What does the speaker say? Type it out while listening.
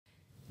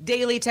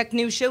Daily Tech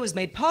News Show is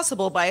made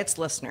possible by its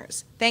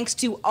listeners. Thanks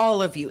to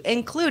all of you,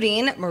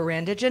 including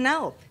Miranda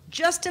Janelle,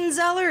 Justin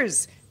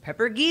Zellers,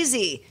 Pepper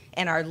Geezy,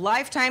 and our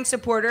lifetime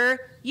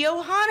supporter,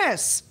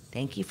 Johannes.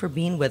 Thank you for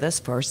being with us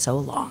for so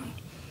long.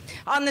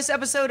 On this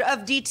episode of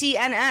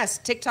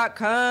DTNS, TikTok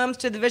comes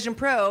to the Vision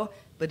Pro,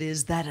 but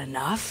is that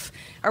enough?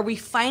 Are we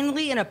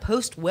finally in a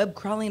post-web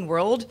crawling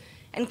world?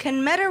 And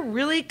can Meta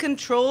really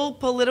control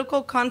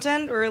political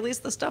content, or at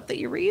least the stuff that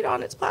you read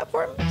on its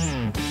platforms?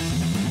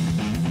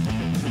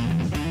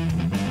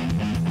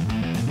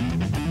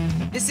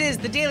 This is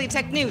the Daily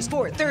Tech News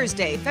for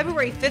Thursday,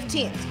 February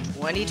 15th,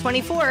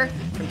 2024.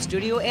 From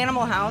Studio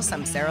Animal House,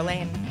 I'm Sarah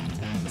Lane.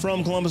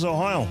 From Columbus,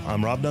 Ohio,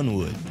 I'm Robb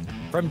Dunewood.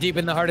 From deep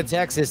in the heart of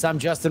Texas, I'm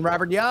Justin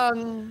Robert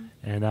Young.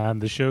 And I'm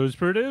the show's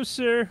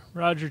producer,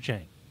 Roger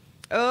Chang.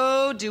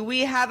 Oh, do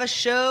we have a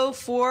show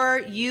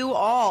for you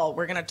all?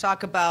 We're going to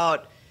talk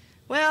about,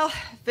 well,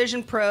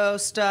 Vision Pro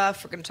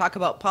stuff. We're going to talk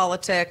about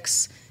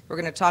politics. We're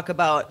going to talk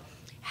about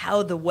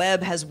how the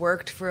web has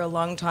worked for a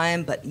long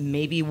time, but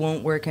maybe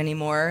won't work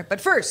anymore.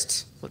 But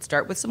first, let's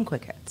start with some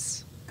quick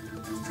hits.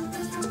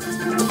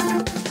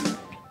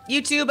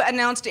 YouTube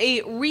announced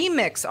a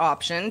remix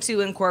option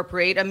to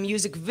incorporate a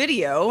music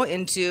video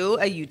into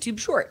a YouTube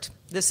short.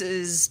 This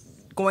is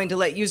going to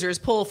let users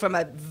pull from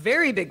a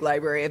very big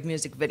library of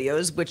music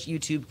videos, which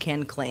YouTube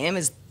can claim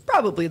is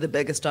probably the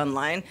biggest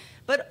online,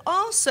 but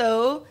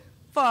also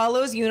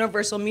follows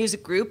Universal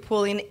Music Group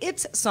pulling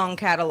its song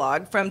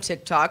catalog from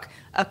TikTok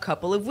a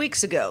couple of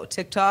weeks ago.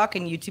 TikTok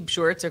and YouTube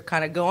Shorts are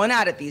kind of going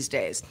at it these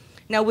days.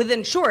 Now,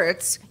 within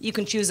Shorts, you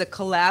can choose a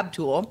collab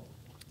tool.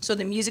 So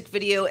the music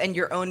video and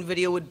your own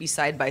video would be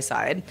side by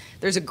side.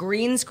 There's a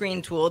green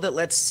screen tool that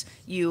lets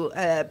you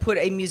put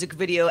a music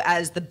video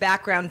as the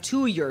background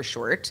to your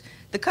short.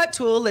 The cut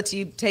tool lets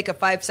you take a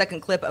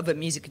 5-second clip of a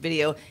music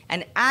video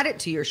and add it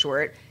to your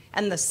short.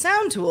 And the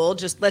sound tool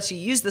just lets you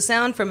use the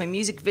sound from a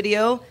music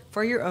video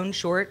for your own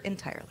short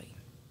entirely.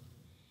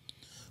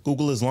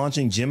 Google is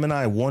launching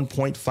Gemini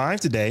 1.5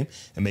 today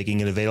and making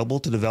it available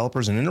to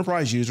developers and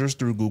enterprise users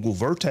through Google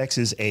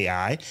Vertex's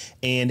AI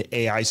and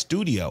AI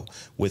Studio,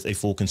 with a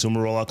full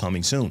consumer rollout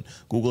coming soon.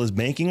 Google is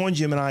banking on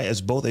Gemini as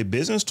both a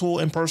business tool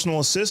and personal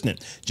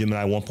assistant.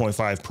 Gemini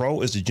 1.5 Pro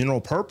is the general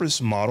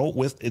purpose model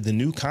with the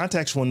new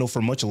context window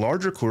for much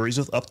larger queries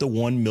with up to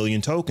 1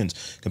 million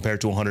tokens, compared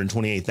to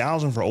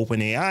 128,000 for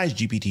OpenAI's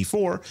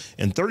GPT-4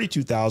 and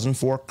 32,000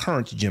 for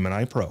current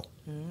Gemini Pro.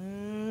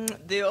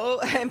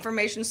 The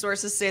information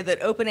sources say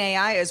that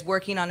OpenAI is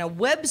working on a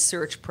web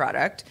search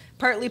product,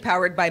 partly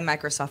powered by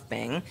Microsoft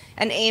Bing,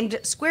 and aimed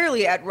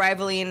squarely at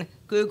rivaling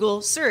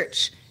Google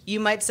Search. You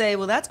might say,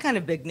 well, that's kind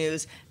of big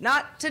news.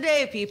 Not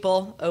today,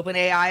 people.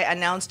 OpenAI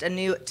announced a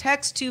new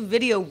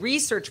text-to-video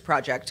research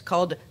project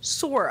called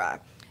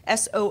Sora,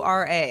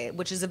 S-O-R-A,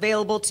 which is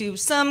available to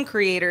some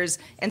creators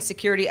and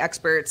security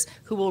experts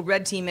who will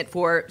red team it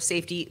for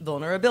safety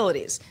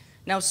vulnerabilities.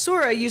 Now,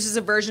 Sora uses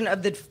a version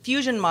of the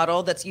diffusion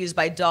model that's used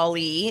by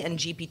DALL-E and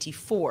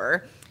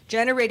GPT-4,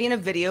 generating a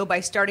video by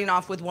starting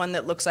off with one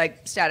that looks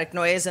like static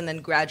noise and then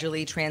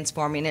gradually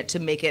transforming it to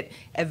make it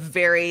a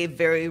very,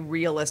 very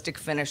realistic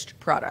finished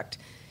product.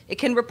 It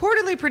can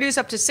reportedly produce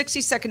up to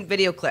 60-second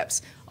video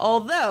clips,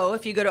 although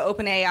if you go to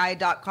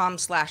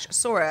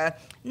openai.com/Sora,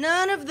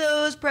 none of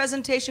those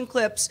presentation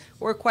clips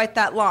were quite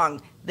that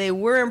long. They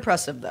were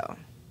impressive, though.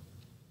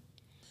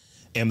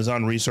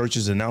 Amazon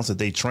researchers announced that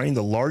they trained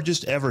the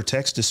largest ever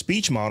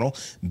text-to-speech model,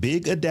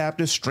 Big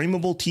Adaptive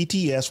Streamable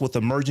TTS with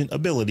Emergent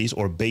Abilities,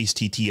 or BASE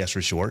TTS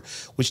for short,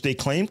 which they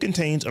claim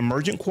contains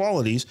emergent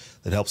qualities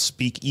that help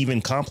speak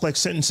even complex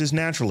sentences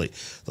naturally.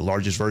 The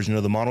largest version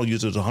of the model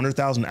uses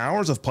 100,000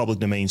 hours of public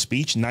domain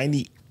speech,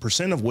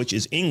 90% of which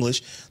is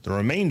English, the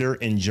remainder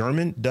in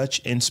German,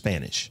 Dutch, and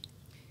Spanish.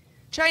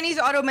 Chinese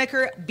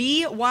automaker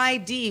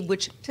BYD,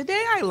 which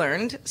today I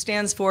learned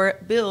stands for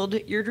Build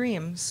Your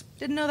Dreams.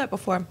 Didn't know that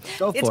before.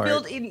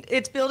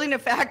 It's building a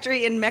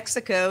factory in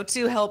Mexico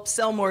to help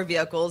sell more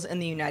vehicles in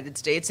the United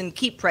States and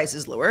keep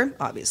prices lower,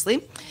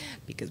 obviously,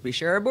 because we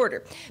share a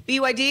border.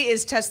 BYD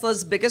is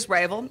Tesla's biggest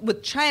rival,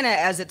 with China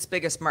as its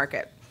biggest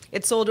market.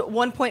 It sold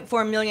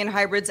 1.4 million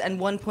hybrids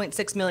and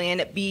 1.6 million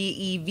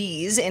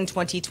BEVs in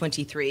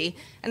 2023,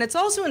 and it's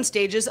also in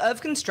stages of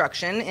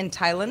construction in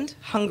Thailand,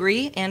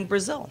 Hungary, and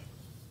Brazil.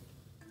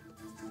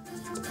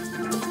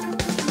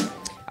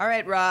 All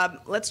right,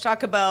 Rob, let's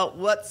talk about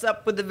what's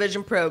up with the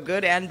Vision Pro,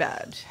 good and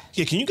bad.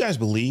 Yeah, can you guys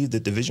believe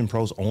that the Vision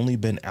Pro's only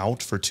been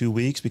out for 2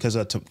 weeks? Because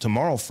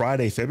tomorrow,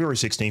 Friday, February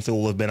 16th, it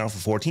will have been out for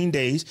 14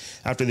 days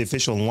after the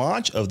official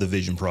launch of the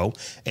Vision Pro.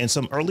 And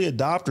some early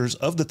adopters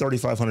of the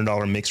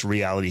 $3,500 mixed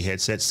reality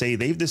headset say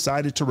they've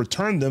decided to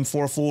return them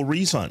for a full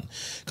refund.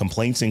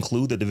 Complaints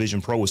include that the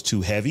Vision Pro is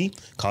too heavy,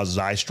 causes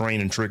eye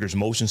strain, and triggers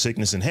motion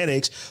sickness and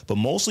headaches. But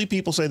mostly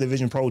people say the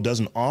Vision Pro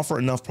doesn't offer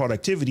enough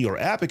productivity or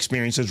app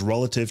experiences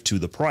relative to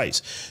the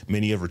price.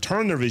 Many have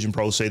returned their Vision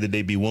Pro, say that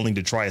they'd be willing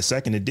to try a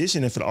second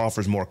edition if it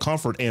offers more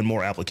comfort and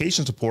more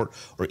application support,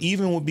 or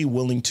even would be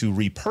willing to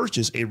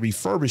repurchase a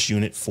refurbished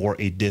unit for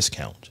a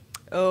discount.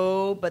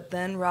 Oh, but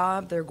then,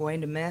 Rob, they're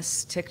going to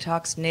miss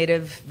TikTok's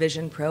native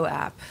Vision Pro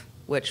app.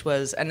 which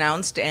was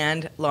announced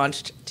and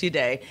launched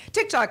today.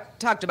 TikTok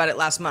talked about it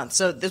last month,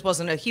 so this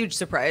wasn't a huge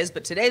surprise,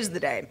 but today's the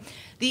day.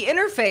 The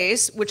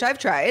interface, which I've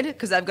tried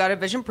because I've got a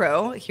Vision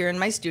Pro here in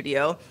my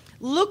studio,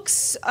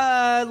 looks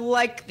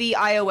like the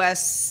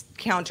iOS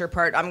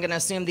counterpart. I'm going to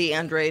assume the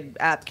Android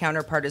app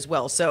counterpart as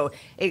well. So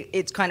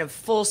it's kind of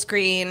full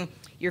screen.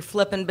 You're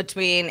flipping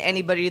between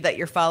anybody that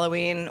you're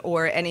following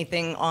or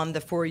anything on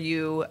the For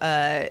You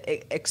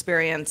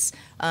experience,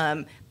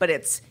 but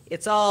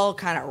it's all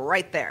kind of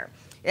right there.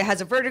 It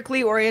has a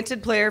vertically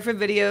oriented player for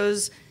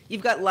videos.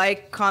 You've got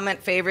like,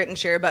 comment, favorite, and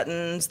share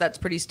buttons. That's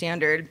pretty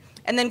standard.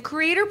 And then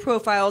creator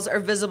profiles are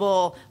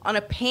visible on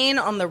a pane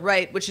on the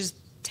right, which is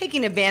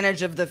taking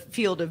advantage of the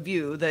field of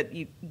view that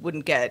you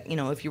wouldn't get,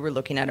 if you were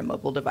looking at a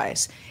mobile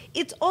device.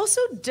 It's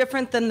also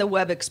different than the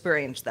web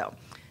experience, though.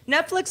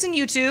 Netflix and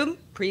YouTube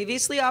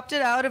previously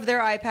opted out of their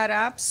iPad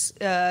apps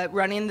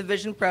running the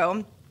Vision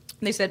Pro.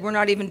 They said we're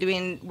not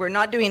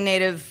doing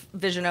native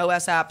Vision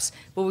OS apps,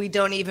 but we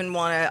don't even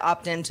want to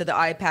opt into the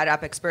iPad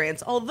app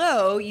experience.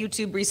 Although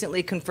YouTube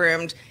recently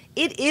confirmed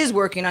it is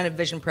working on a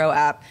Vision Pro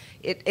app.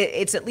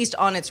 It's at least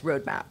on its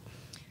roadmap.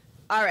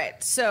 All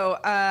right, so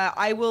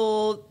I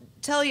will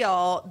tell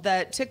y'all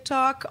that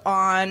TikTok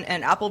on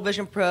an Apple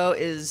Vision Pro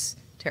is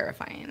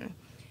terrifying,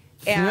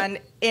 and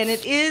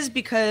it is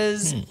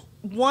because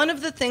one of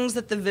the things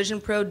that the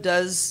Vision Pro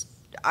does,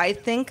 I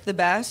think, the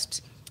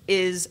best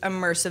is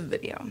immersive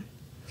video.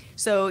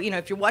 So,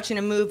 if you're watching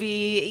a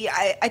movie,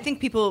 I think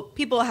people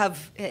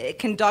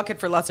can dock it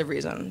for lots of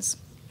reasons.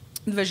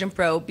 The Vision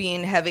Pro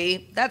being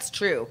heavy, that's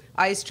true.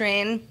 Eye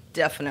strain,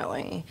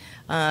 definitely.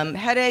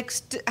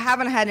 Headaches,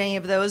 haven't had any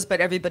of those, but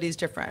everybody's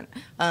different.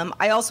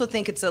 I also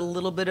think it's a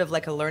little bit of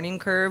like a learning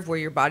curve where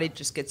your body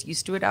just gets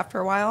used to it after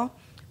a while.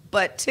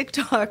 But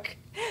TikTok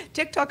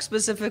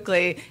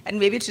specifically, and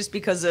maybe it's just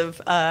because of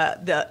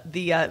the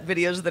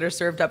videos that are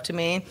served up to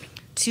me,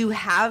 to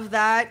have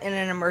that in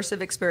an immersive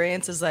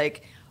experience is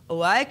like,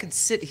 oh, I could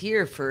sit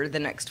here for the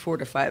next 4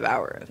 to 5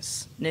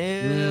 hours.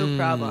 No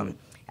problem.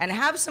 And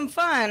have some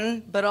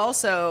fun, but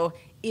also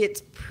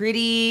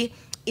immersive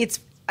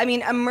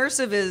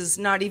is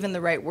not even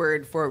the right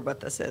word for what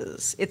this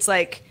is. It's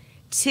like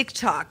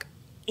TikTok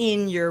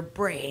in your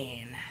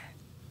brain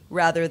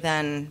rather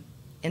than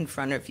in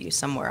front of you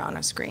somewhere on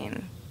a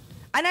screen.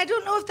 And I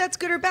don't know if that's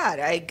good or bad.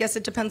 I guess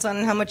it depends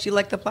on how much you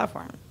like the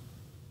platform.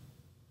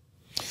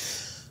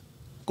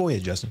 Go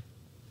ahead, Justin.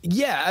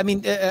 Yeah,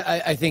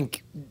 I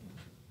think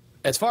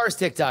as far as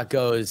TikTok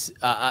goes,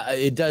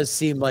 it does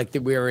seem like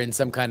that we're in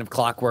some kind of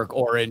Clockwork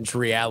Orange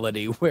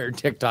reality where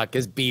TikTok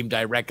is beamed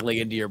directly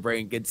into your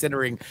brain,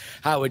 considering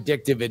how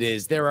addictive it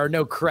is. There are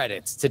no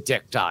credits to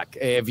TikTok.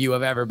 If you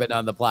have ever been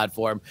on the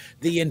platform,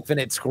 the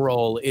infinite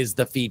scroll is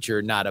the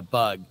feature, not a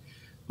bug.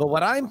 But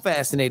what I'm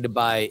fascinated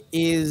by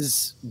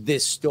is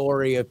this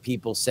story of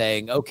people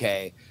saying,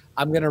 okay,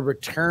 I'm going to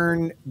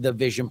return the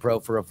Vision Pro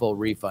for a full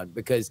refund,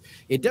 because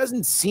it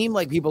doesn't seem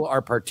like people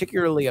are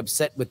particularly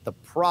upset with the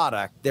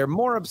product. They're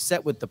more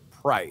upset with the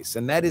price.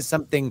 And that is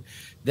something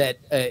that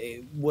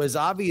was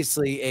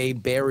obviously a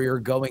barrier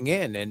going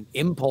in. And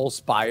impulse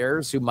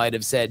buyers who might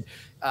have said,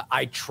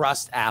 I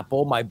trust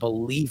Apple. My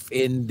belief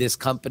in this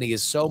company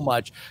is so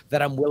much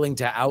that I'm willing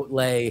to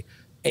outlay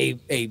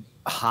a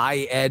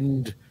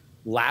high-end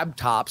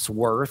laptop's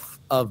worth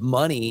of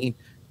money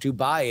to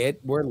buy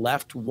it, were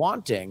left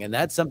wanting. And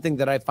that's something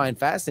that I find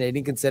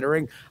fascinating,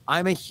 considering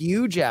I'm a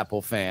huge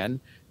Apple fan.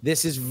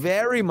 This is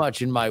very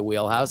much in my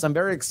wheelhouse. I'm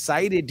very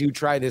excited to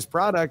try this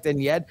product.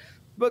 And yet,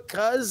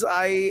 because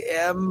I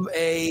am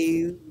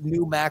a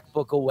new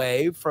MacBook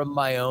away from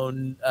my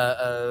own,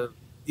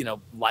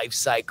 life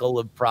cycle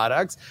of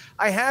products,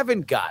 I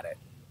haven't got it.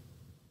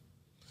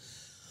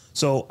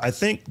 So I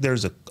think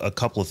there's a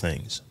couple of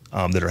things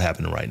that are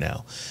happening right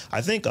now.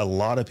 I think a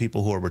lot of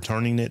people who are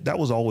returning it, that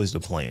was always the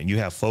plan. You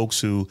have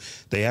folks who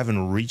they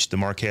haven't reached the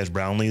Marques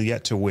Brownlee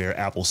yet to where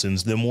Apple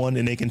sends them one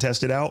and they can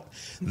test it out.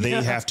 They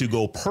have to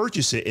go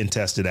purchase it and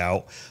test it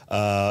out,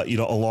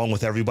 along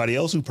with everybody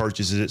else who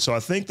purchases it. So I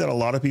think that a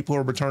lot of people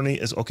are returning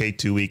is, okay,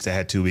 2 weeks, I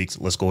had 2 weeks,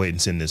 let's go ahead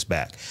and send this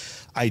back.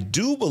 I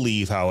do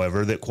believe,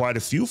 however, that quite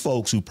a few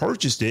folks who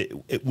purchased it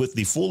with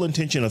the full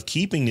intention of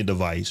keeping the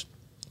device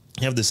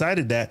have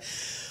decided that,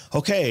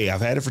 okay,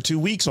 I've had it for 2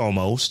 weeks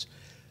almost.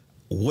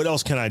 What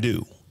else can I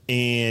do?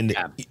 And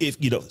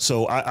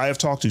so I have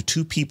talked to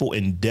 2 people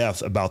in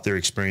depth about their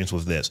experience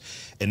with this.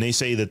 And they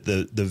say that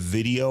the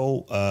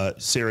video,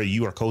 Sarah,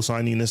 you are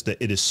co-signing this, that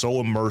it is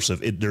so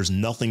immersive. There's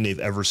nothing they've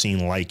ever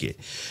seen like it.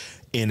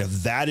 And if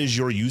that is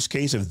your use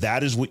case, if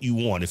that is what you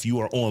want, if you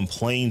are on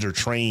planes or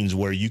trains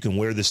where you can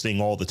wear this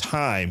thing all the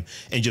time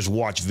and just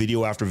watch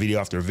video after video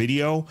after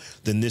video,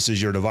 then this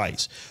is your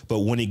device. But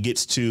when it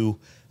gets to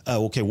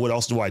okay, what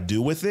else do I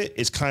do with it?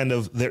 It's kind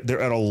of,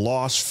 they're at a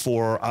loss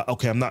for,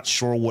 okay, I'm not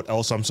sure what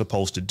else I'm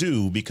supposed to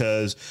do,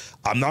 because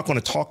I'm not going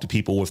to talk to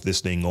people with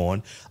this thing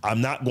on.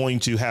 I'm not going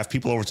to have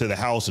people over to the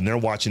house and they're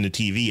watching the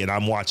TV and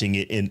I'm watching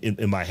it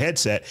in my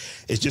headset.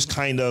 It's just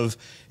kind of,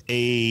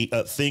 a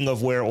thing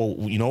of where, oh,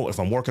 you know, if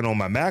I'm working on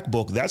my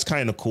MacBook, that's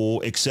kind of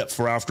cool, except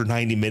for after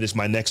 90 minutes,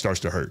 my neck starts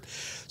to hurt.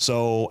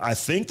 So I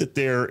think that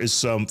there is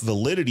some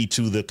validity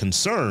to the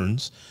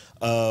concerns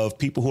of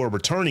people who are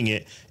returning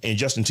it. And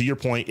Justin, to your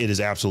point, it is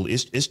absolutely,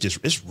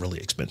 it's really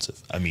expensive.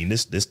 I mean,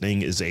 this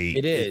thing is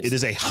it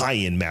is a high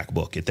end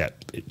MacBook at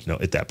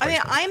that price.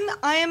 I mean,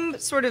 I'm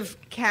sort of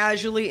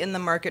casually in the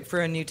market for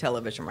a new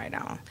television right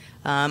now.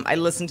 I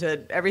listen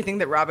to everything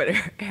that Robert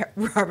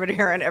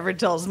Aaron ever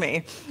tells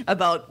me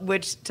about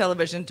which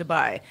television to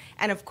buy.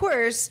 And of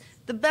course,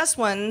 the best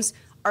ones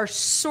are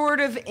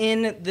sort of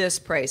in this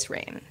price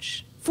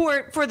range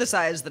for the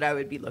size that I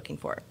would be looking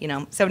for,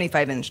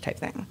 75-inch type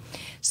thing.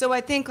 So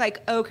I think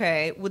like,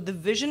 okay, with the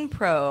Vision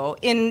Pro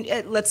in,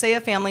 let's say,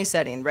 a family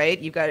setting, right?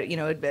 You've got,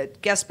 a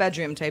guest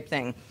bedroom type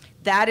thing.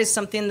 That is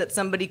something that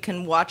somebody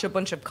can watch a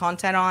bunch of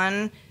content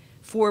on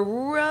for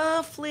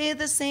roughly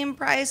the same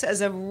price as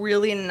a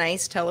really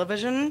nice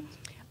television.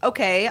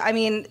 Okay, I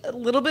mean, a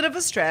little bit of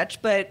a stretch,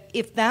 but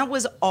if that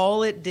was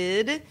all it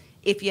did,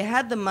 if you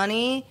had the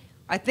money,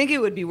 I think it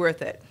would be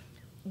worth it.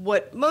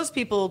 What most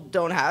people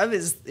don't have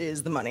is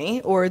the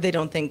money, or they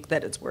don't think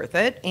that it's worth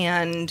it.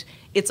 And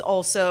it's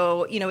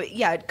also,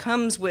 it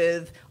comes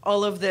with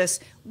all of this,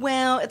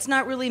 well, it's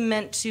not really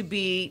meant to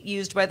be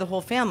used by the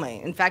whole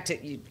family. In fact,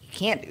 you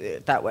can't do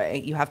it that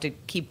way. You have to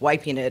keep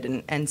wiping it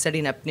and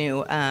setting up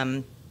new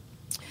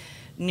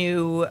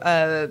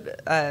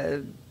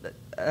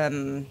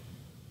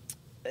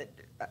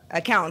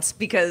accounts,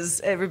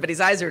 because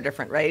everybody's eyes are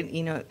different, right?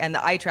 And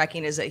the eye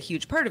tracking is a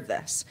huge part of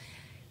this.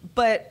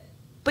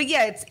 But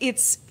yeah,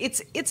 it's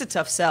a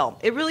tough sell.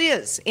 It really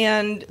is.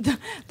 And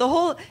the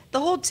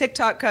whole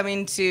TikTok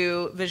coming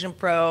to Vision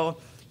Pro,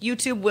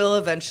 YouTube will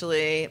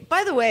eventually.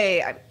 By the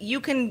way,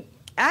 you can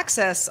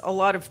access a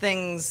lot of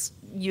things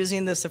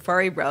using the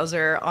Safari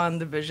browser on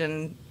the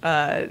Vision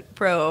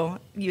Pro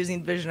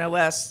using Vision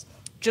OS,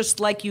 just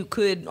like you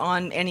could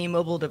on any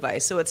mobile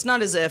device. So it's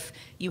not as if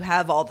you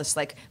have all this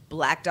like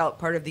blacked out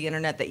part of the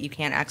internet that you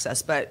can't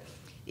access, but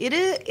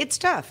it's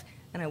tough.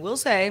 And I will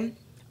say,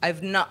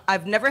 I've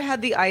never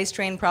had the eye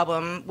strain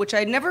problem, which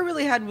I never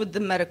really had with the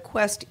Meta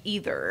Quest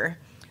either.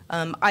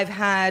 I've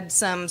had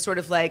some sort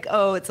of like,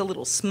 oh, it's a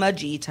little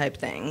smudgy type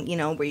thing,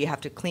 where you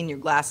have to clean your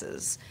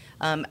glasses.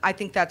 I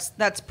think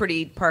that's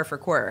pretty par for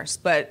course.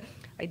 But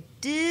I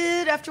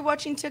did, after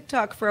watching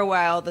TikTok for a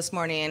while this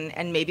morning,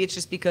 and maybe it's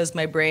just because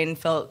my brain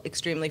felt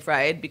extremely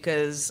fried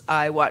because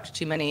I watched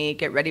too many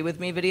Get Ready With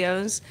Me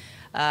videos.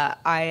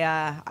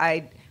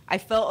 I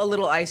felt a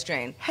little eye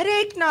strain.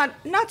 Headache,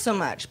 not so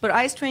much, but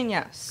eye strain,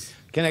 yes.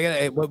 Can I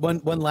get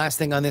one last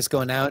thing on this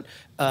going out?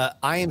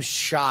 I am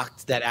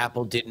shocked that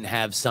Apple didn't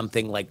have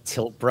something like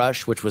Tilt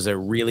Brush, which was a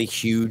really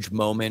huge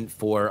moment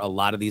for a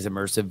lot of these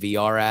immersive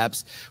VR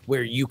apps,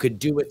 where you could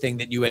do a thing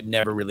that you had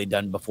never really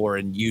done before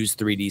and use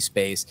 3D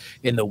space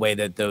in the way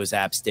that those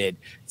apps did.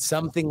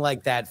 Something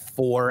like that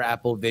for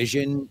Apple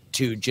Vision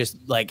to just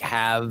like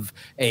have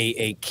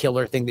a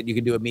killer thing that you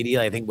could do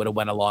immediately, I think would have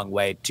went a long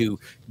way to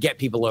get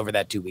people over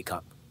that 2-week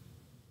hump.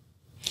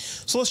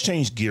 So let's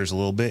change gears a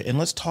little bit and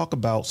let's talk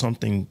about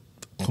something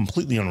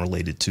completely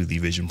unrelated to the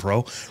Vision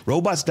Pro,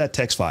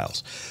 robots.txt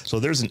files. So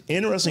there's an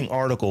interesting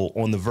article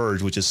on The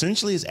Verge, which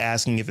essentially is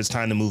asking if it's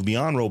time to move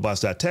beyond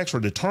robots.txt for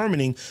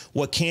determining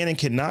what can and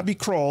cannot be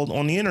crawled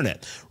on the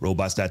internet.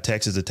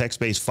 Robots.txt is a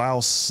text-based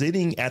file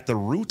sitting at the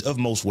root of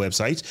most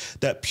websites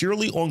that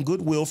purely on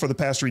goodwill for the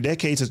past 3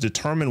 decades has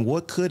determined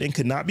what could and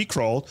could not be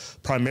crawled,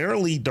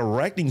 primarily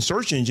directing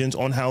search engines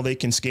on how they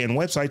can scan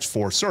websites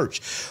for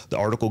search. The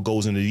article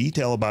goes into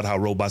detail about how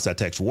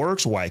robots.txt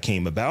works, why it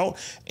came about,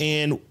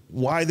 and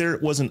why there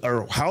wasn't,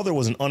 or how there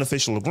was an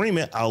unofficial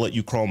agreement. I'll let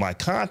you crawl my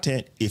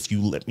content if you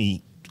let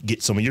me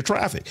get some of your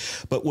traffic.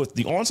 But with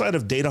the onset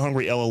of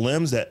data-hungry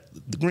LLMs, that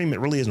the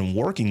agreement really isn't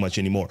working much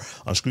anymore.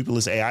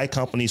 Unscrupulous AI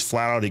companies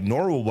flat out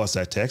ignore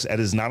robots.txt, as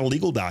is not a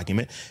legal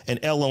document,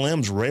 and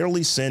LLMs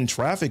rarely send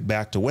traffic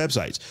back to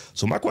websites.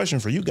 So my question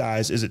for you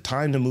guys, is it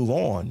time to move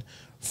on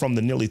from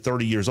the nearly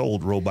 30 years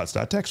old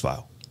robots.txt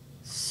file?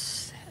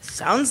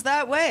 Sounds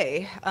that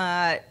way.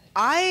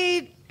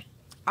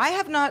 I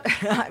have not,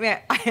 I mean,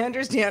 I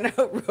understand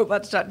how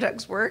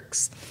robots.txt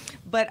works,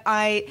 but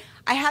I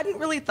hadn't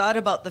really thought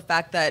about the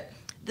fact that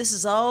this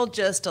is all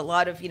just a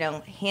lot of,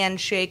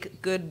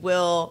 handshake,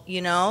 goodwill,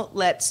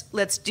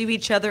 let's do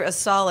each other a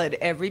solid,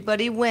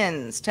 everybody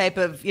wins type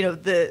of,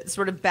 the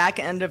sort of back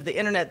end of the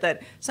internet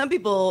that some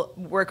people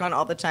work on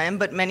all the time,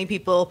 but many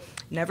people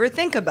never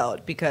think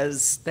about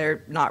because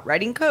they're not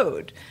writing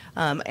code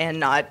and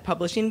not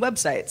publishing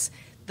websites.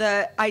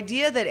 The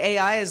idea that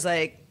AI is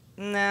like,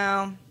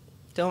 no,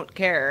 don't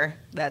care.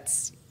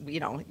 That's,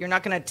 you're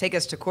not going to take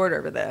us to court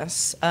over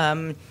this.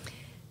 I'm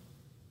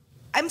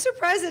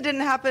surprised it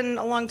didn't happen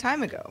a long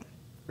time ago,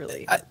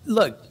 really.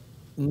 Look,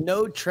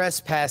 no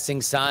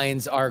trespassing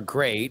signs are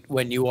great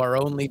when you are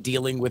only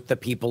dealing with the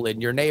people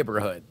in your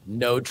neighborhood.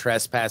 No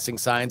trespassing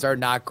signs are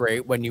not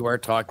great when you are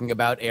talking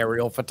about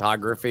aerial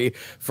photography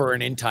for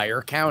an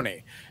entire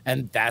county.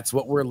 And that's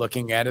what we're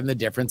looking at in the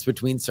difference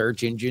between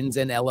search engines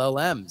and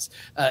LLMs.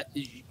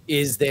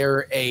 Is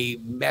there a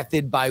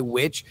method by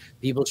which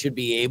people should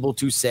be able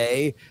to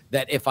say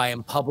that if I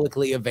am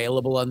publicly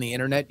available on the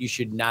internet, you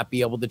should not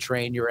be able to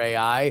train your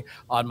AI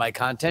on my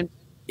content?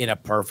 In a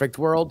perfect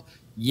world,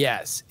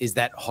 yes. Is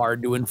that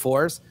hard to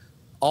enforce?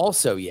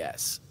 Also,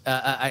 yes.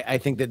 I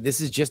think that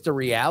this is just a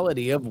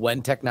reality of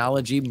when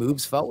technology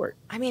moves forward.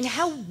 I mean,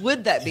 how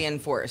would that be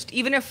enforced?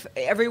 Even if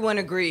everyone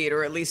agreed,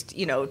 or at least,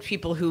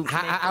 people who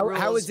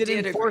how is it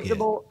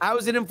enforceable? How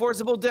is it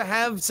enforceable to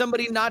have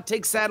somebody not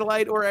take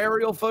satellite or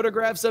aerial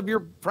photographs of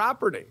your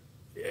property?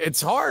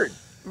 It's hard.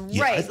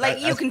 Right.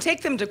 You can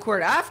take them to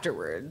court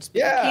afterwards, but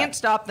you can't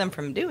stop them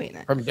from doing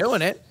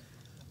it.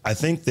 I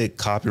think that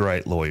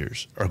copyright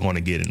lawyers are going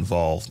to get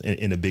involved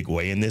in a big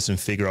way in this and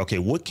figure, okay,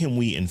 what can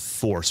we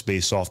enforce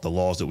based off the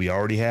laws that we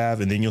already have?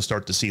 And then you'll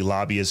start to see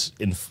lobbyists,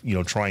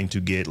 trying to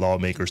get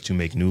lawmakers to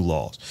make new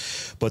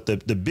laws. But the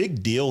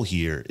big deal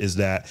here is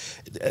that,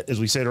 as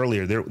we said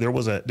earlier, there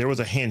was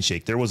a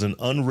handshake. There was an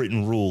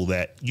unwritten rule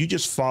that you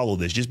just follow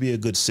this, just be a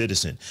good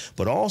citizen.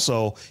 But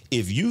also,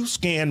 if you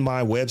scan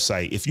my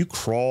website, if you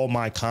crawl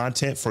my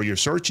content for your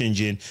search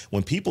engine,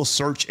 when people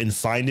search and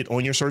find it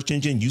on your search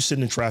engine, you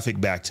send the traffic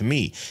back to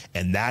me.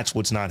 And that's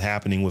what's not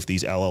happening with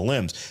these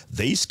LLMs.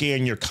 They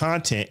scan your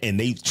content and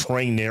they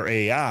train their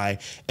AI.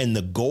 And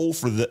the goal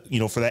for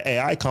that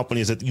AI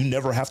company is that you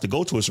never have to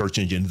go to a search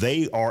engine.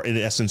 They are, in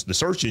essence, the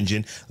search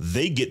engine.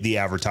 They get the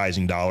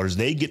advertising dollars.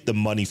 They get the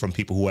money from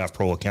people who have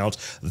pro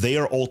accounts. They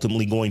are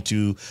ultimately going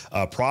to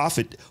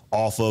profit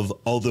off of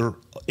other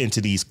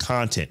entities'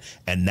 content.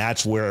 And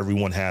that's where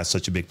everyone has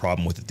such a big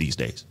problem with it these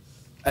days.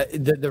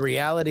 The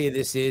reality of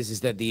this is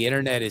that the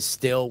internet is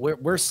still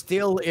we're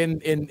still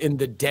in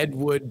the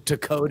Deadwood,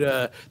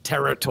 Dakota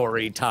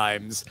territory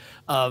times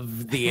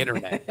of the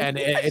internet, and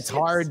it's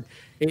hard.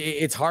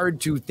 It's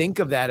hard to think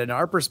of that in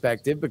our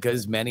perspective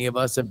because many of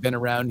us have been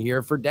around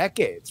here for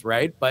decades,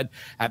 right? But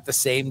at the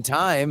same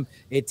time,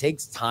 it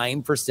takes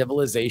time for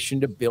civilization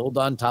to build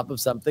on top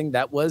of something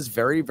that was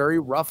very, very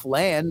rough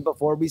land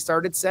before we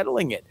started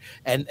settling it.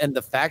 And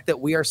the fact that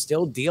we are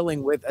still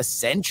dealing with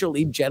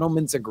essentially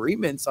gentlemen's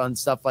agreements on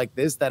stuff like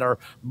this that are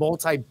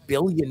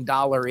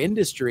multi-billion-dollar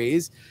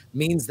industries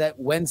means that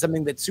when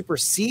something that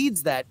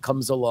supersedes that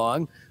comes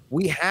along,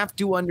 we have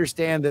to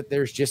understand that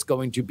there's just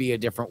going to be a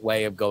different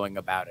way of going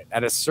about it.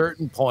 At a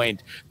certain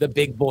point, the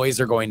big boys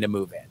are going to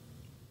move in.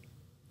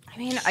 I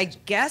mean, I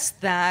guess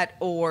that,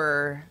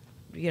 or,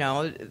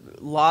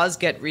 laws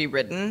get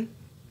rewritten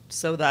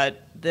so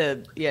that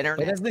the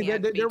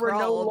internet there were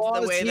no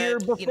laws here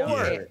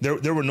before.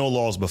 There were no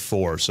laws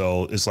before,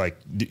 so it's like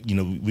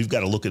we've got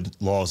to look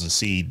at laws and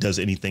see does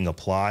anything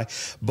apply.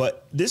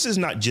 But this is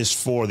not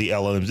just for the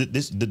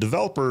LLMs. The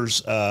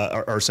developers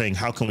are saying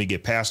how can we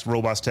get past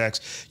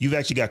robot.txt? You've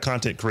actually got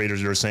content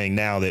creators that are saying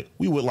now that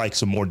we would like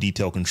some more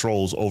detailed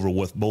controls over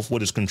both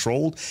what is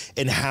controlled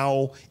and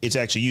how it's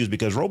actually used,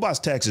 because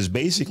robot.txt is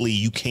basically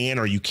you can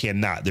or you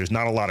cannot. There's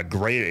not a lot of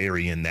gray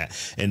area in that.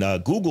 And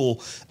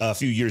Google a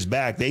few years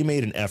back, they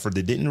made an effort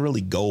that didn't really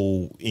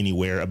go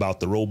anywhere about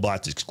the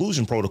robots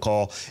exclusion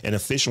protocol, an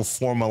official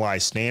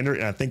formalized standard.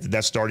 And I think that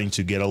that's starting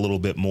to get a little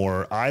bit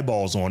more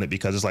eyeballs on it,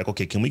 because it's like,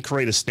 okay, can we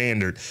create a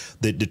standard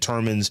that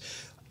determines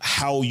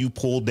how you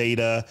pull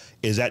data?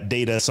 Is that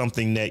data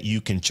something that you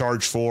can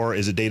charge for?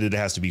 Is it data that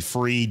has to be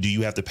free? Do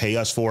you have to pay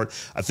us for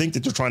it? I think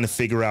that they're trying to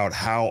figure out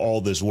how all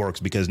this works,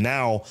 because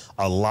now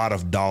a lot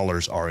of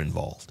dollars are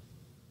involved.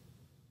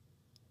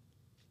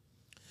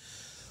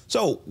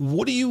 So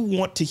what do you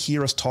want to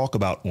hear us talk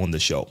about on the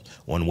show?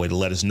 One way to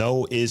let us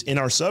know is in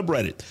our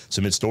subreddit.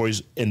 Submit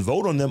stories and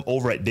vote on them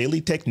over at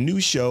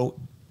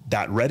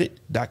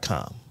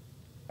dailytechnewsshow.reddit.com.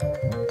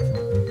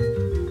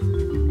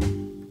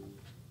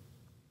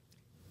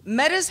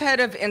 Meta's head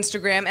of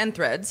Instagram and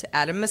Threads,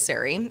 Adam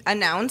Mosseri,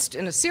 announced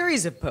in a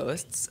series of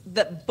posts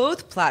that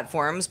both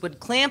platforms would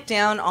clamp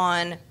down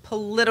on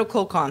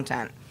political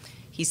content.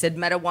 He said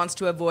Meta wants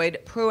to avoid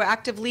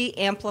proactively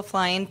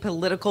amplifying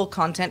political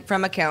content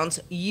from accounts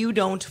you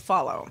don't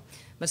follow.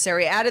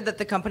 Mosseri added that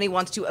the company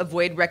wants to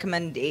avoid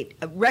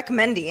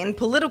recommending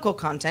political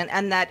content,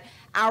 and that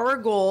our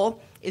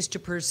goal is to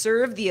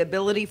preserve the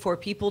ability for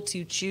people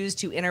to choose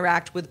to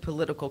interact with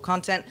political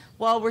content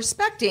while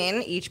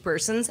respecting each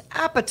person's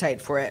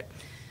appetite for it.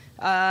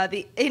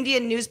 The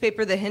Indian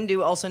newspaper The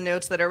Hindu also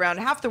notes that around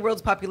half the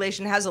world's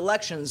population has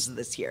elections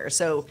this year,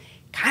 so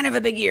kind of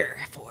a big year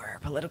for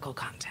political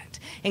content,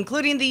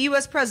 including the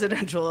U.S.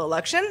 presidential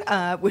election,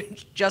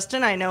 which,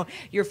 Justin, I know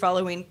you're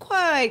following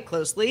quite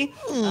closely.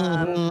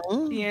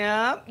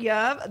 Yeah.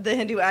 The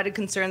Hindu added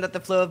concern that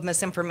the flow of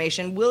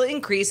misinformation will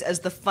increase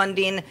as the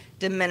funding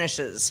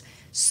diminishes.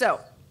 So,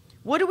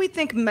 what do we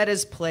think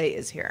Meta's play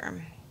is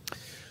here?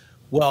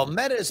 Well,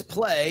 Meta's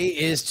play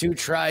is to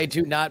try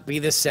to not be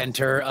the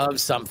center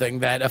of something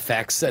that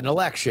affects an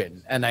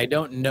election. And I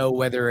don't know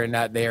whether or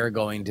not they are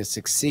going to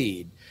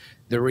succeed.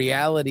 The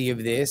reality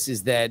of this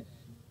is that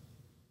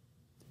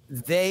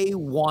they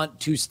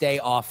want to stay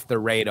off the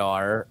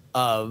radar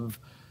of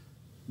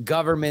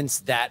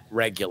governments that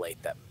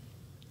regulate them.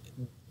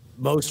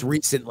 Most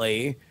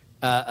recently,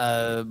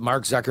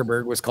 Mark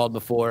Zuckerberg was called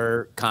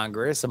before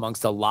Congress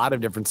amongst a lot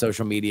of different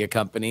social media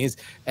companies.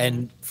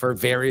 And for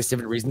various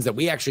different reasons that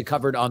we actually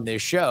covered on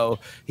this show,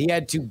 he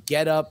had to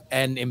get up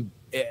and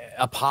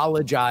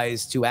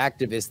apologize to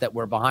activists that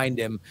were behind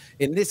him.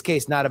 In this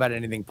case, not about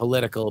anything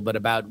political, but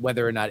about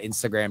whether or not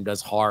Instagram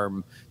does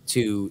harm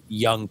to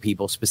young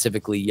people,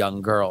 specifically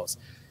young girls.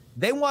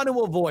 They want to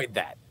avoid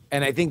that.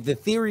 And I think the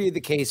theory of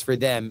the case for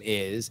them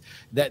is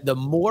that the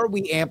more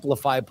we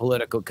amplify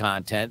political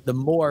content, the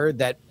more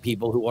that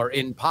people who are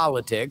in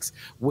politics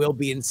will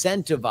be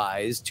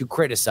incentivized to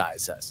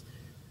criticize us.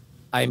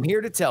 I'm here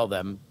to tell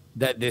them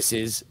that this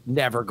is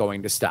never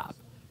going to stop.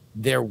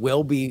 There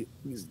will be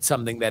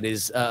something that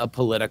is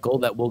political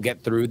that will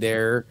get through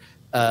their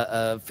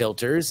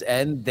filters,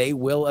 and they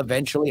will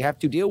eventually have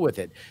to deal with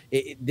it.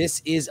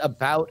 This is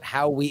about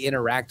how we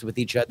interact with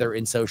each other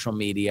in social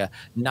media,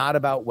 not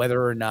about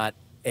whether or not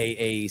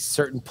a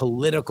certain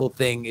political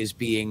thing is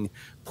being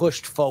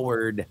pushed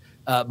forward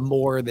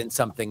more than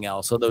something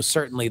else, although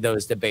certainly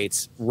those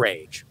debates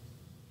rage.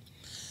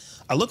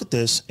 I look at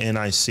this and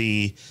I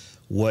see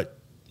what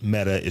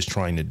Meta is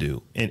trying to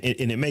do, and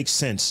it makes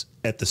sense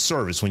at the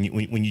service when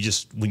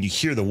you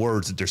hear the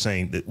words that they're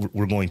saying that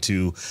we're going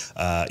to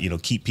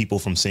keep people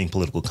from seeing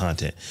political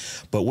content.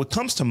 But what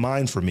comes to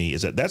mind for me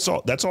is that that's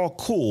all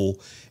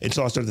cool, and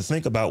so I started to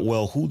think about,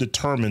 well, who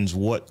determines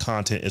what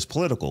content is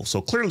political?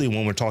 So clearly,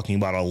 when we're talking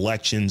about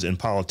elections and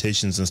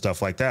politicians and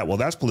stuff like that, well,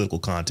 that's political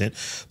content.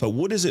 But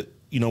what is it?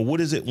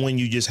 What is it when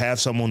you just have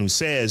someone who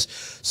says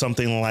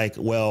something like,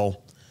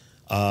 well,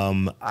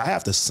 I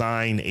have to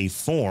sign a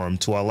form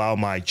to allow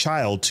my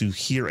child to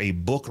hear a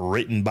book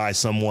written by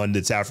someone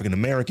that's African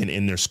American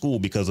in their school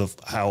because of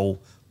how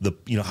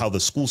the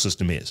school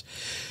system is.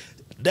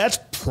 That's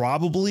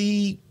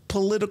probably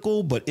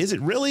political, but is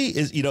it really?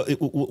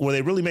 Were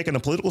they really making a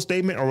political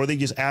statement, or were they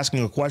just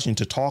asking a question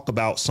to talk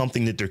about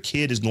something that their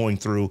kid is going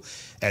through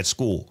at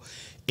school?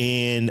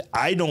 And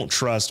I don't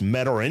trust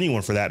Meta or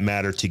anyone for that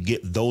matter to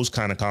get those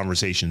kind of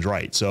conversations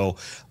right. So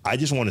I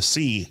just want to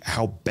see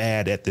how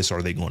bad at this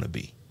are they going to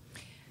be.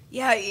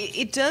 Yeah,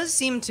 it does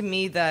seem to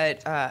me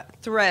that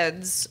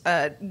Threads,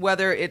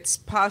 whether it's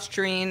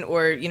posturing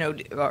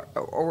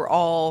or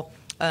all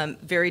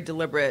very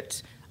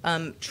deliberate,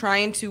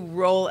 trying to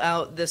roll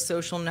out this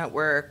social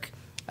network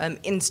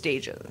in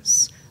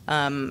stages.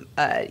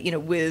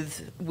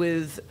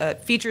 With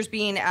features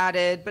being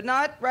added, but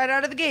not right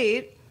out of the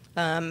gate.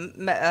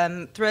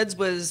 Threads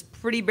was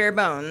pretty bare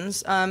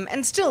bones,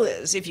 and still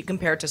is if you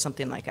compare it to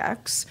something like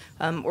X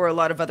or a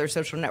lot of other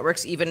social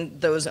networks, even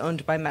those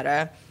owned by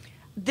Meta.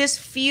 This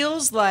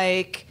feels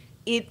like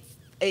it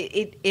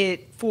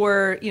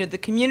for the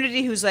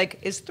community who's like,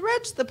 is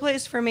Threads the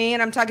place for me?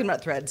 And I'm talking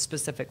about Threads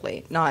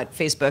specifically, not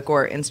Facebook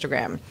or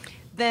Instagram.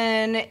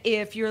 Then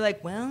if you're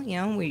like, well,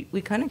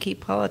 we kind of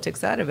keep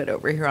politics out of it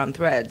over here on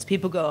Threads,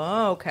 people go,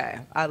 oh, okay,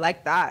 I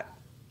like that.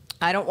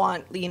 I don't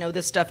want,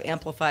 this stuff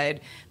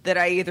amplified that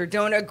I either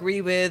don't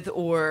agree with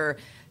or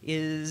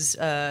is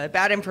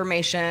bad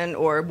information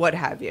or what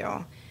have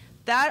you.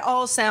 That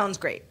all sounds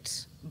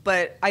great.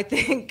 But I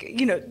think,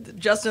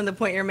 Justin, the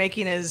point you're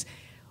making is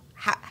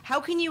how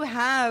can you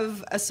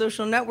have a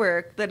social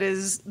network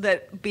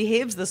that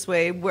behaves this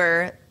way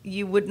where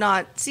you would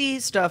not see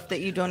stuff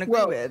that you don't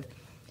agree with?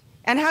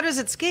 And how does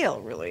it scale,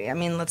 really? I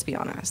mean, let's be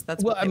honest.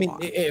 That's what they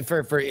want.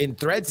 For in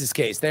Threads'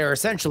 case, they're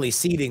essentially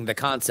ceding the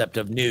concept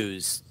of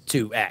news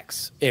to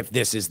X if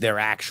this is their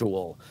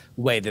actual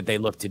way that they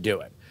look to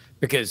do it.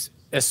 Because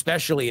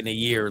especially in a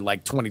year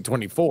like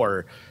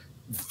 2024,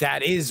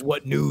 that is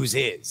what news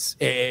is.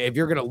 If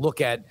you're going to look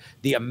at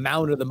the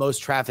amount of the most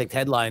trafficked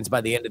headlines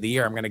by the end of the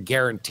year, I'm going to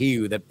guarantee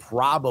you that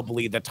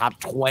probably the top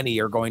 20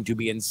 are going to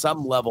be in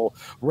some level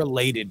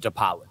related to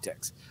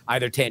politics,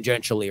 either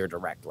tangentially or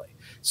directly.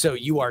 So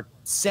you are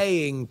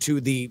saying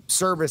to the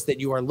service that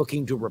you are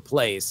looking to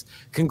replace,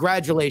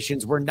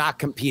 congratulations, we're not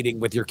competing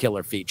with your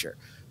killer feature,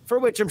 for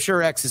which I'm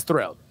sure X is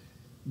thrilled.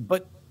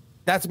 But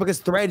that's because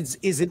Threads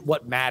isn't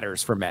what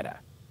matters for Meta.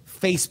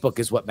 Facebook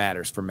is what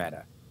matters for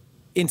Meta.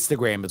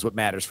 Instagram is what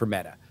matters for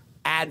Meta.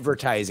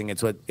 Advertising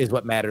is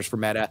what matters for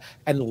Meta,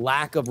 and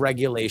lack of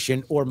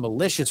regulation or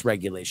malicious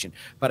regulation.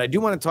 But I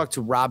do want to talk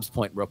to Robb's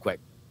point real quick,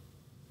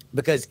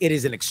 because it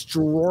is an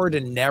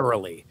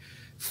extraordinarily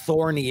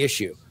thorny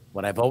issue.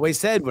 What I've always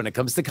said when it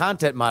comes to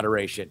content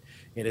moderation,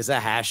 it is a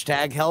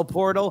hashtag hell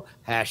portal,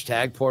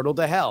 hashtag portal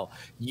to hell.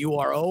 You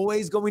are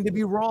always going to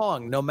be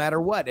wrong no matter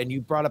what. And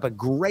you brought up a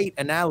great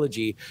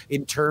analogy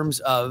in terms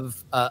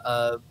of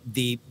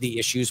the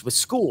issues with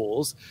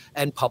schools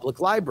and public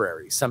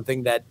libraries,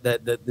 something that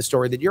the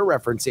story that you're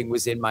referencing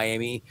was in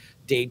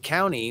Miami-Dade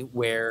County,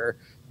 where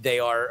They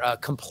are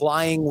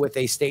complying with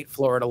a state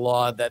Florida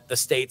law that the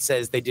state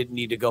says they didn't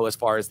need to go as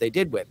far as they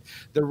did with.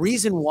 The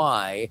reason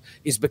why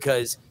is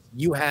because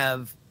you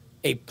have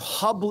a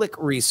public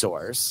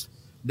resource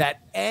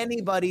that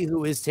anybody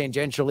who is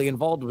tangentially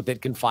involved with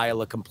it can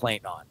file a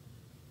complaint on.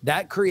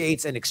 That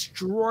creates an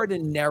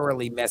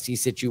extraordinarily messy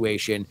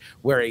situation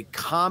where a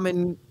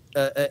common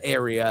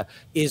area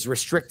is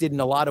restricted in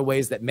a lot of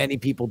ways that many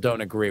people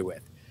don't agree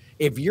with.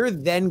 If you're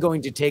then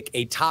going to take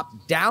a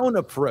top-down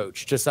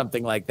approach to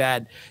something like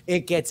that,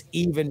 it gets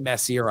even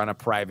messier on a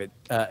private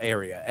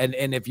area.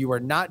 And if you are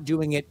not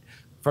doing it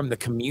from the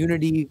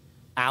community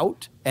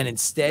out and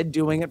instead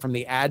doing it from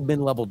the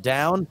admin level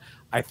down,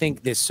 I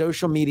think this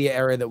social media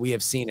era that we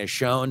have seen has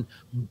shown,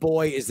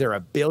 boy, is there a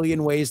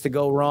billion ways to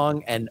go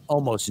wrong and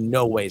almost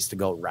no ways to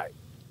go right.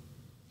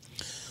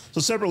 So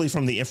separately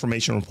from the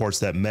information reports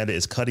that Meta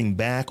is cutting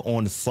back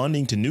on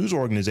funding to news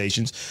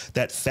organizations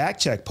that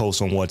fact check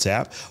posts on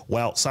WhatsApp,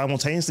 while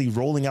simultaneously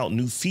rolling out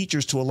new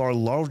features to allow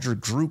larger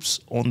groups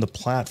on the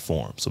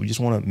platform. So we just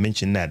want to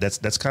mention that.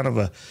 That's kind of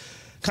a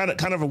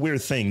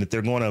weird thing that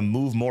they're going to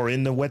move more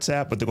into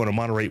WhatsApp, but they're going to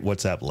moderate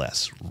WhatsApp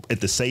less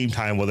at the same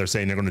time while they're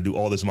saying they're going to do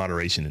all this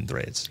moderation in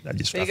Threads.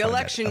 Big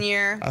election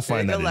year. I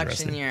find that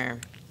election year.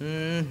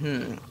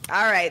 All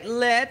right,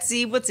 let's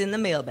see what's in the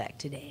mailbag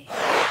today.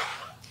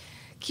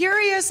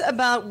 Curious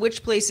about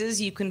which places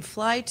you can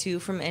fly to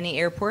from any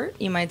airport.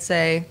 You might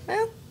say,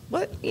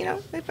 well,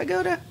 if I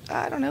go to,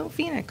 I don't know,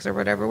 Phoenix or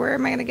whatever, where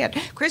am I going to get?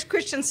 Chris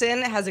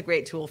Christensen has a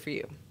great tool for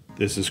you.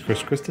 This is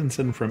Chris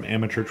Christensen from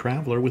Amateur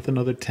Traveler with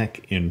another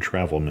Tech in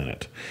Travel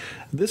Minute.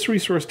 This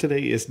resource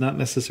today is not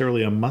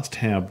necessarily a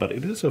must-have, but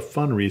it is a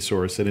fun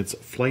resource, and it's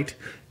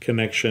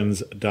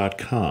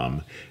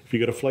flightconnections.com. If you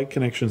go to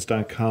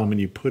flightconnections.com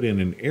and you put in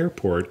an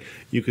airport,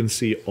 you can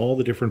see all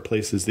the different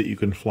places that you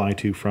can fly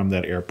to from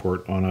that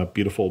airport on a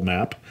beautiful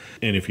map.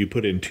 And if you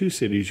put in 2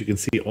 cities, you can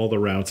see all the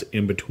routes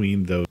in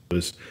between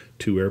those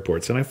 2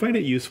 airports. And I find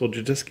it useful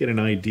to just get an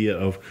idea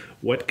of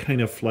what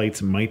kind of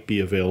flights might be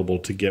available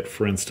to get,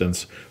 for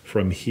instance,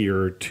 from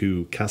here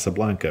to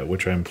Casablanca,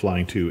 which I'm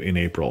flying to in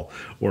April,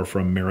 or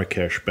from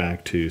Marrakesh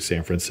back to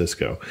San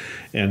Francisco.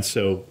 And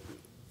so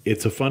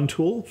it's a fun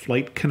tool,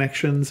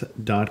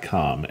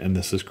 flightconnections.com. And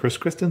this is Chris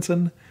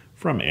Christensen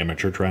from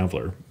Amateur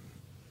Traveler.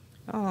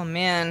 Oh,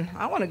 man.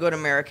 I want to go to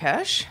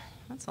Marrakesh.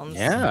 That sounds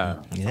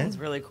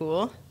really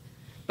cool.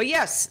 But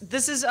yes,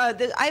 this is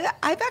I've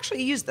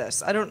actually used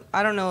this. I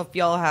don't know if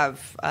y'all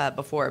have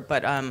before,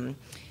 but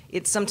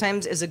it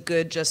sometimes is a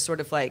good just sort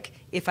of like,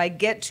 if I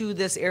get to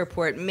this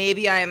airport,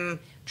 maybe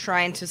I'm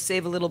trying to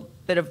save a little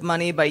bit of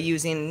money by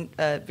using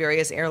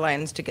various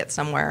airlines to get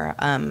somewhere.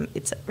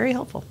 It's very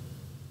helpful.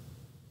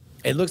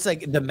 It looks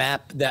like the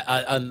map that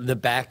on the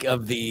back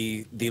of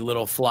the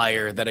little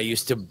flyer that I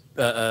used to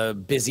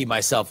busy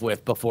myself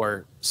with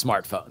before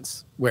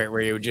smartphones, where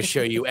it would just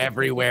show you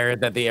everywhere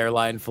that the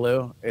airline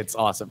flew. It's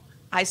awesome.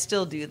 I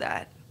still do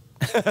that.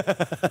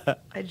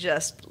 I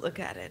just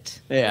look at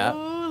it. Yeah.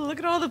 Oh, look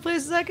at all the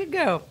places I could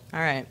go. All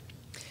right.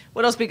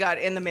 What else we got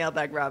in the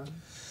mailbag, Rob?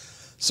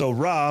 So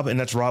Rob, and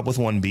that's Rob with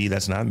 1B,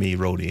 that's not me,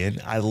 wrote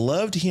in, I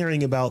loved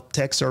hearing about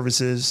tech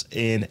services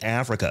in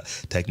Africa.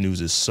 Tech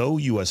news is so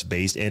U.S.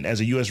 based, and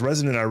as a U.S.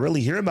 resident, I really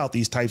hear about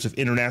these types of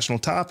international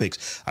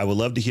topics. I would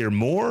love to hear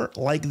more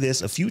like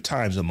this a few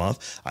times a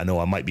month. I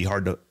know it might be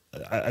hard to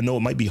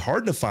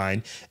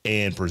find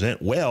and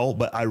present well,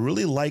 but I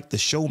really like the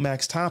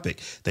Showmax topic.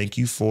 Thank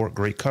you for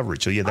great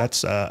coverage. So yeah,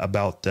 that's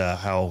about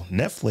how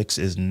Netflix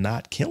is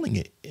not killing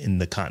it in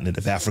the continent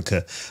of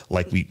Africa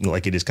like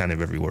it is kind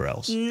of everywhere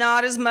else.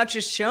 Not as much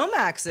as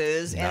Showmax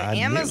is, and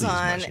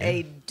Amazon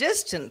a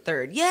distant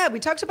third. Yeah, we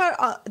talked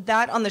about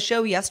that on the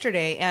show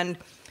yesterday, and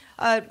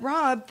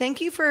Rob, thank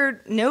you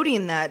for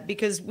noting that,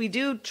 because we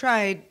do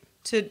try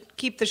to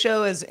keep the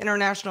show as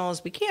international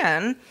as we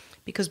can,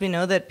 because we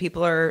know that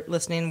people are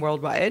listening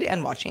worldwide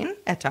and watching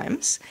at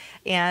times.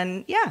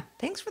 And yeah,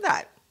 thanks for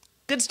that.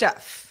 Good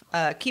stuff.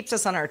 Keeps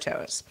us on our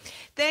toes.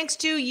 Thanks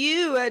to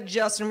you,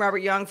 Justin Robert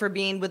Young, for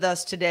being with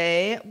us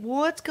today.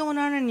 What's going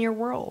on in your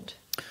world?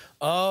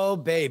 Oh,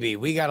 baby.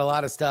 We got a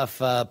lot of stuff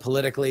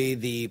politically.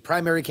 The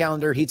primary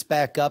calendar heats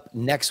back up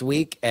next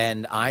week,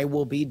 and I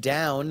will be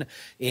down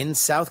in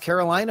South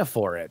Carolina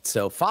for it.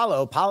 So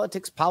follow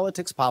Politics,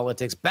 Politics,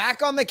 Politics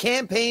back on the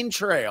campaign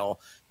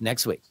trail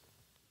next week.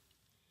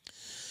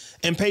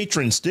 And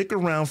patrons, stick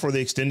around for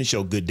the extended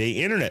show, Good Day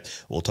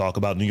Internet. We'll talk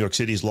about New York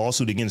City's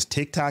lawsuit against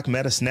TikTok,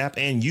 Meta, Snap,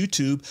 and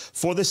YouTube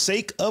for the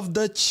sake of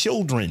the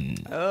children.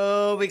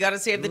 Oh, we got to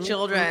save the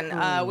children.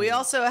 We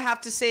also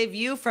have to save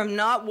you from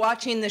not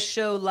watching the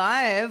show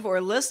live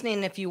or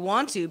listening if you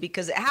want to,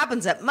 because it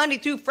happens at Monday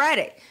through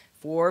Friday,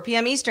 4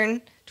 p.m.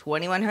 Eastern,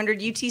 2100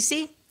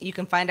 UTC. You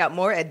can find out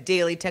more at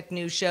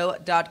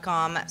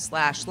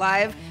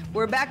dailytechnewsshow.com/live.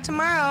 We're back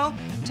tomorrow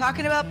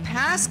talking about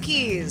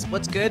passkeys,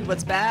 what's good,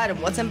 what's bad, and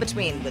what's in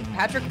between, with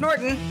Patrick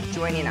Norton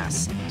joining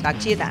us. Talk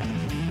to you then.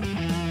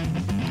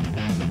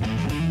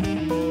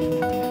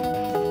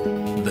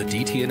 The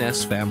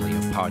DTNS family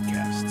of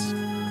podcasts,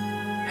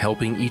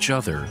 helping each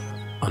other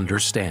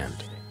understand.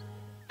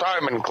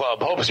 Diamond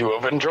Club hopes you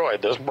have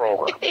enjoyed this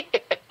program.